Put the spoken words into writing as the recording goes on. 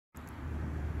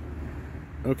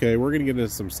Okay, we're going to get into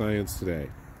some science today.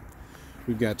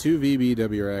 We've got two VB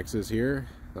WRXs here.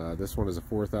 This one is a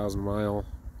 4,000 mile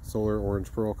solar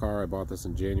orange pearl car. I bought this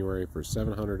in January for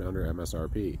 $700 under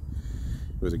MSRP. It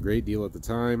was a great deal at the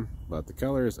time, but the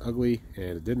color is ugly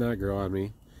and it did not grow on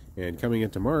me. And coming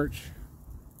into March,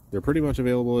 they're pretty much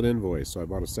available at invoice. So I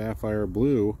bought a sapphire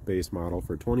blue base model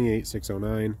for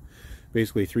 $28,609,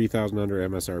 basically $3,000 under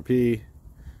MSRP.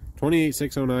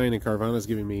 $28,609, and Carvana's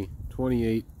giving me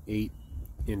 $28,800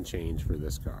 in change for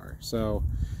this car. So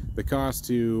the cost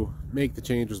to make the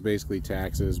change was basically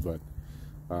taxes, but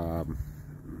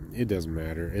it doesn't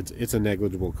matter. It's a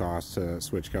negligible cost to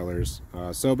switch colors.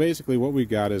 So basically what we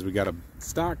got is we got a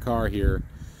stock car here,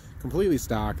 completely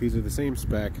stock. These are the same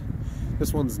spec.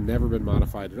 This one's never been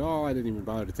modified at all. I didn't even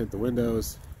bother to tint the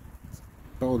windows. It's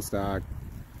bone stock.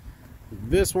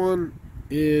 This one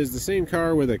is the same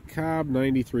car with a Cobb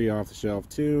 93 off-the-shelf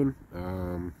tune.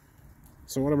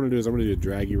 So what I'm going to do is I'm going to do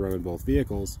a Dragy run in both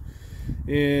vehicles,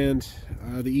 and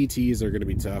the ETs are going to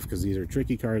be tough because these are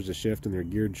tricky cars to shift and they're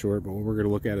geared short. But what we're going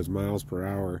to look at is miles per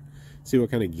hour, see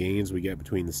what kind of gains we get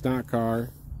between the stock car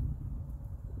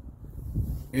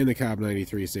and the Cobb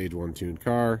 93 Stage 1 tuned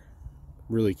car.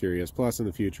 Really curious. Plus in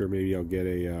the future maybe I'll get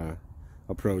a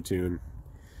protune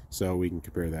so we can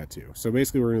compare that too. So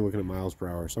basically we're going to be looking at miles per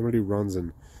hour. So I'm going to do runs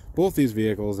in both these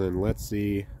vehicles and let's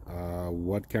see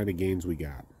what kind of gains we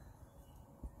got.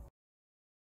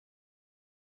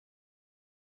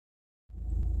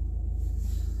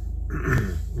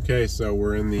 Okay, so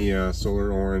we're in the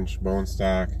solar orange bone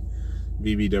stock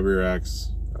VB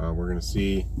WRX. We're going to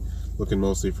see, looking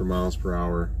mostly for miles per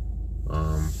hour,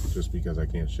 just because I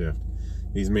can't shift.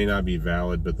 These may not be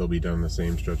valid, but they'll be done on the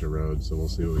same stretch of road, so we'll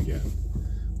see what we get.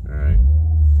 All right.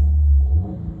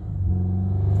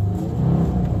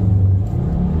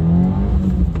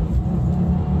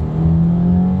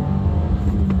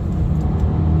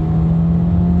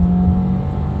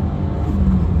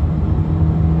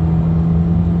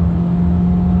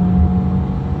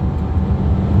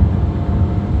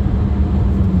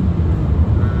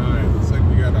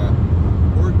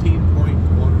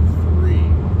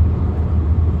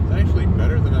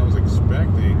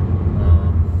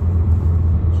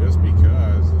 Just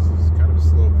because this is kind of a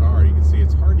slow car. You can see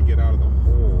it's hard to get out of the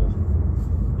hole,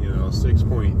 you know,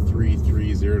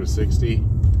 6.330 to 60.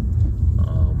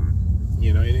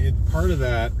 You know, and part of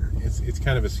that, it's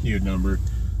kind of a skewed number.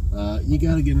 You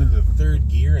got to get into the third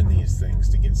gear in these things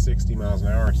to get 60 miles an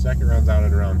hour. Second runs out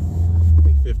at around, I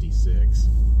think, 56.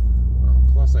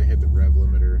 Plus I hit the rev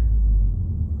limiter.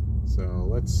 So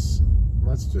let's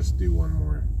just do one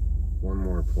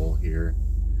more pull here.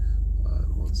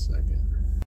 1 second.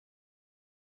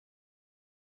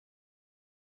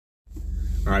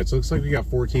 Alright, so it looks like we got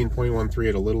 14.13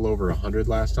 at a little over 100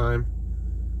 last time.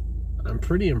 I'm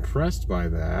pretty impressed by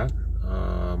that,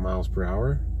 miles per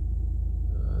hour.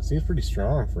 Seems pretty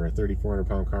strong for a 3,400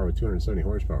 pound car with 270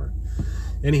 horsepower.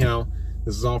 Anyhow,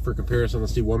 this is all for comparison.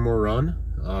 Let's do one more run,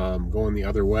 going the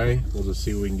other way. We'll just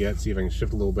see what we can get, see if I can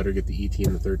shift a little better, get the ET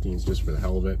and the 13s just for the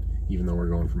hell of it, even though we're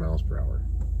going for miles per hour.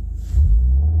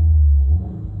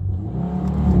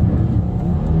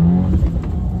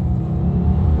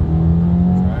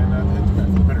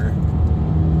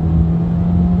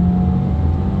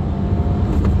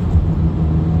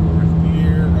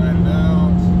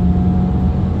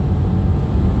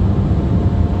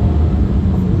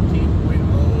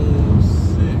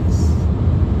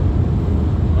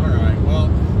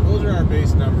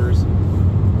 Numbers,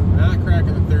 not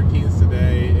cracking the 13s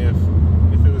today. If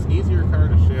it was an easier car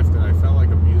to shift and I felt like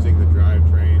abusing the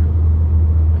drivetrain,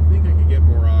 I think I could get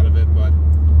more out of it, but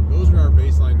those are our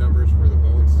baseline numbers for the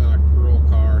bone stock Pearl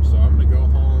car. So I'm going to go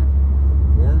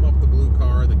home, warm up the blue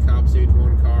car, the Cobb Stage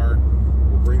 1 car.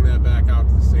 We'll bring that back out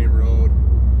to the same road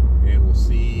and we'll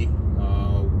see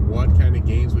what kind of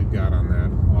gains we've got on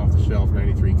that off-the-shelf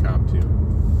 93 Cobb 2.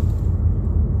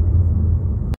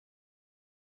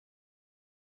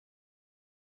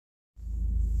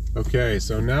 Okay,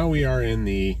 so now we are in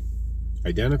the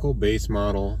identical base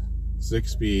model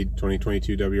 6-speed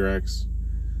 2022 WRX.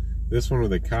 This one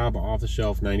with a Cobb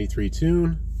off-the-shelf 93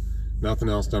 tune. Nothing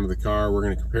else done to the car. We're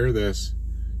going to compare this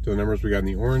to the numbers we got in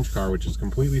the orange car, which is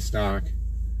completely stock.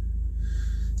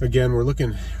 Again, we're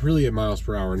looking really at miles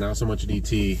per hour, not so much at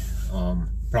ET.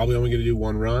 Probably only going to do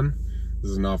one run.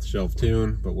 This is an off-the-shelf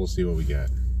tune, but we'll see what we get.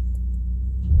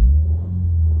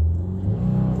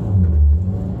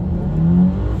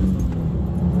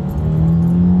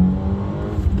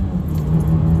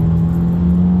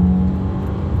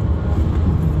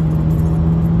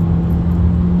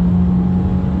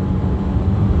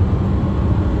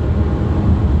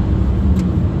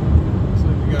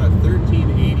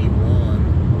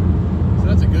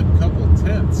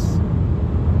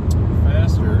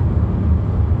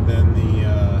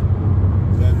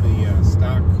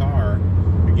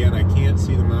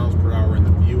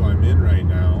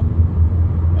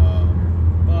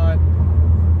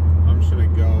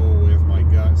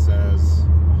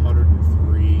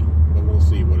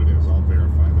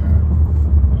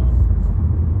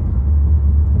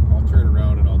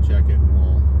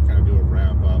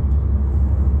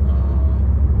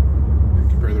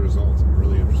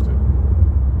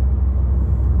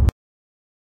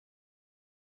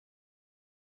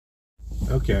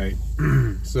 Okay,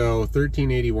 so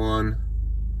 1381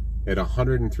 at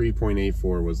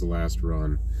 103.84 was the last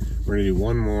run. We're gonna do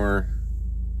one more.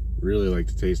 Really like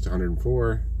to taste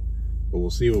 104, but we'll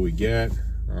see what we get.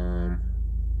 Yeah,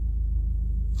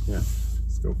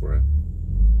 let's go for it.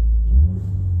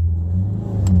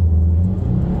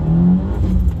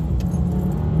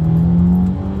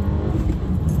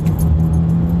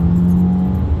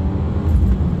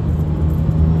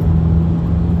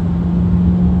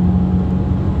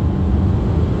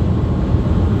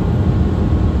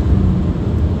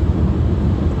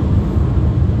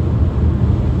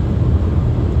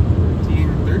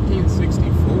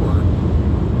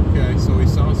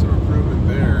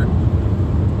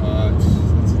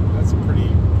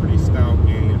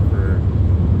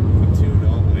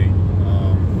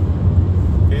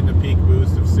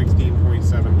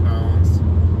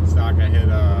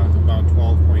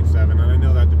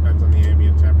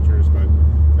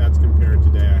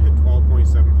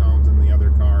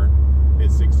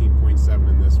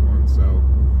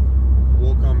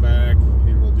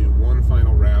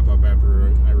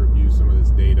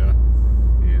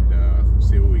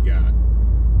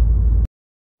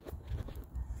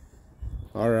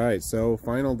 Alright, so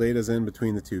final data's in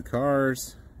between the two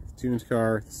cars. The tuned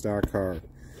car, the stock car.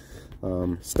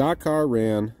 Stock car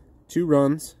ran 2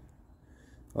 runs.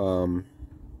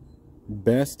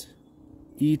 Best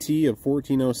ET of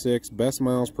 1406, best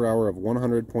miles per hour of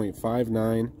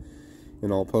 100.59,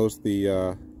 and I'll post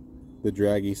the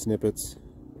Dragy snippets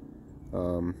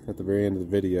at the very end of the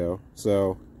video.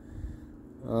 So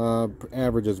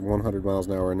average is 100 miles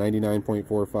an hour,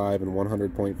 99.45 and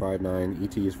 100.59.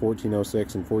 ET is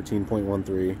 1406 and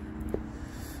 14.13.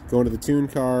 Going to the tune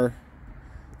car,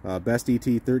 best ET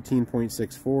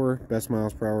 13.64, best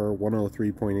miles per hour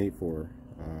 103.84.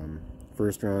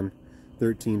 First run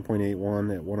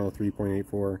 13.81 at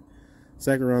 103.84.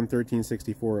 Second run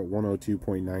 1364 at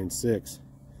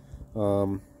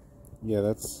 102.96. Yeah,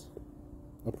 that's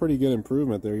a pretty good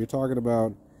improvement there. You're talking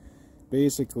about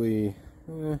basically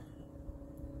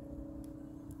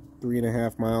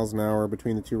 3.5 miles an hour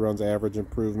between the two runs average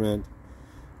improvement.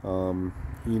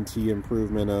 ET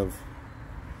improvement of,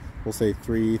 we'll say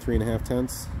 3.5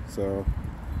 tenths. So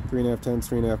 3.5 tenths,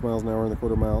 3.5 miles an hour in the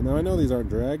quarter mile. Now I know these aren't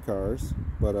drag cars,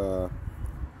 but you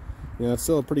know, it's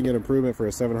still a pretty good improvement for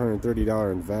a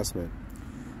 $730 investment.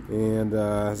 And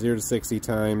 0 to 60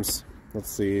 times, let's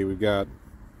see, we've got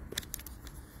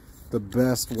the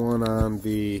best one on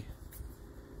the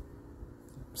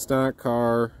stock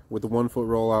car with the 1 foot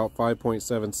rollout,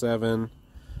 5.77.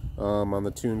 On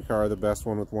the tuned car, the best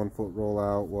one with 1 foot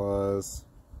rollout was,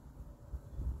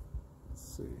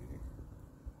 let's see,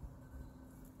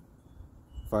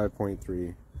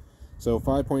 5.3. So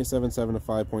 5.77 to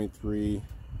 5.3.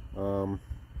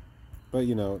 But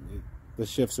you know, the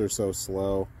shifts are so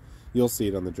slow. You'll see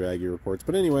it on the Dragy reports.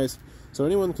 But anyways, so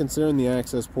anyone considering the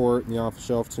access port and the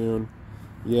off-the-shelf tune,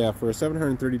 yeah, for a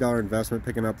 $730 investment,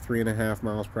 picking up 3.5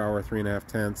 miles per hour, 3.5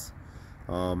 tenths,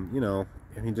 you know,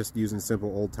 I mean, just using simple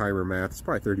old-timer math, it's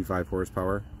probably 35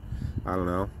 horsepower. I don't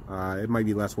know. It might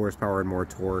be less horsepower and more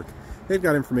torque. They've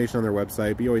got information on their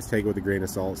website, but you always take it with a grain of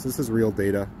salt. So this is real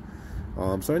data.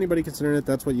 So anybody considering it,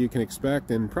 that's what you can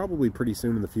expect, and probably pretty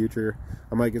soon in the future.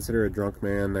 I might consider a Drunk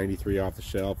Man 93 off the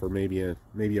shelf, or maybe a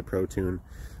protune.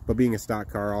 But being a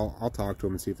stock car, I'll talk to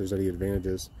them and see if there's any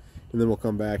advantages, and then we'll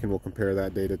come back and we'll compare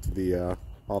that data to the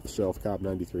off the shelf Cobb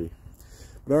 93.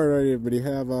 But alright, everybody,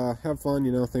 have fun.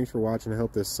 You know, thanks for watching. I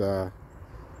hope this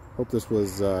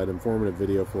was an informative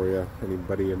video for you.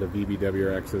 Anybody into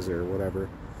WRXs or whatever.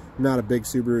 I'm not a big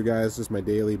Subaru guy. It's just my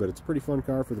daily, but it's a pretty fun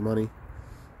car for the money.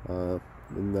 And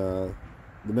the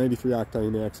 93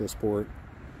 octane access port,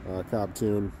 Cobb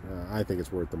tune, I think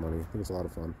it's worth the money. I think it's a lot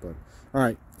of fun. But all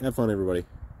right, have fun, everybody.